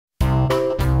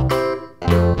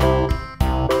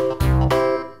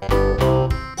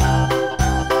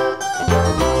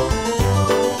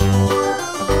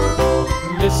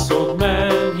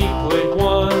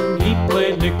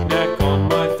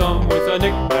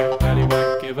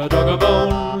a dog a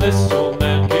bone. This old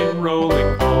man came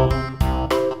rolling home.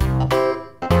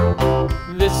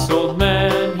 This old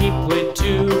man, he played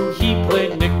too. He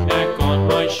played knick-knack on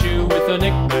my shoe. With a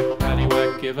knick-knack,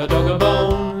 paddywhack, give a dog a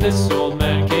bone. This old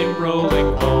man came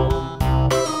rolling home.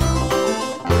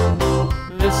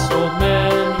 This old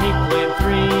man, he played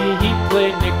three. He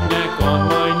played knick-knack on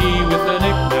my knee. With a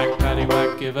knick-knack,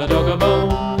 paddywhack, give a dog a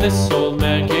bone. This old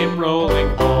man came rolling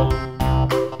home.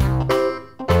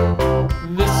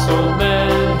 This old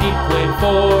man, he played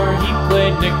four. He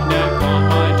played knick-knack on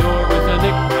my door. With a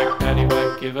knick-knack,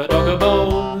 paddywhack, give a dog a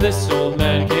bone. This old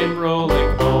man came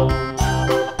rolling home.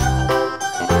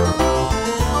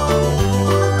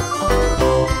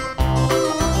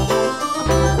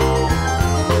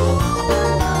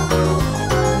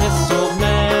 This old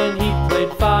man, he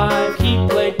played five. He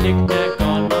played knick-knack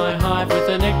on my hive. With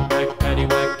a knick-knack,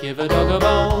 paddywhack, give a dog a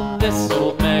bone. This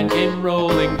old man came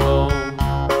rolling home.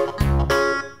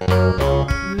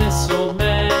 This old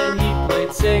man, he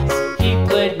played six. He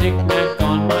played knick-knack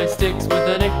on my sticks. With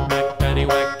a knick-knack,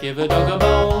 paddywhack, give a dog a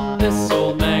bone. This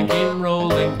old man came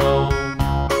rolling home.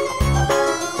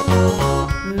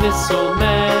 This old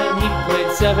man, he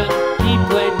played seven. He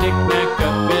played knick-knack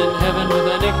up in heaven. With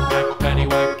a knick-knack,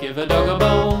 paddywhack, give a dog a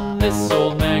bone. This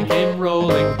old man came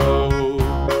rolling home.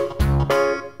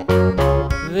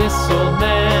 This old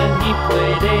man, he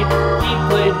played eight. He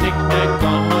played knick-knack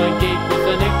on my gate.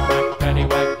 With a knick-knack,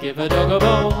 paddywhack, give a dog a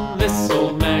bone. This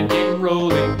old man came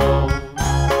rolling home.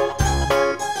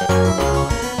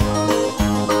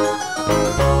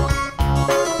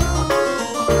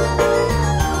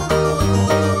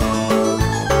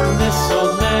 This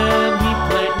old man, he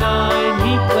played nine.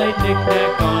 He played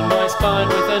knick-knack on my spine.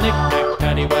 With a knick-knack,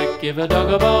 paddywhack, give a dog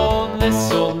a bone.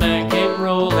 This old man came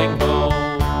rolling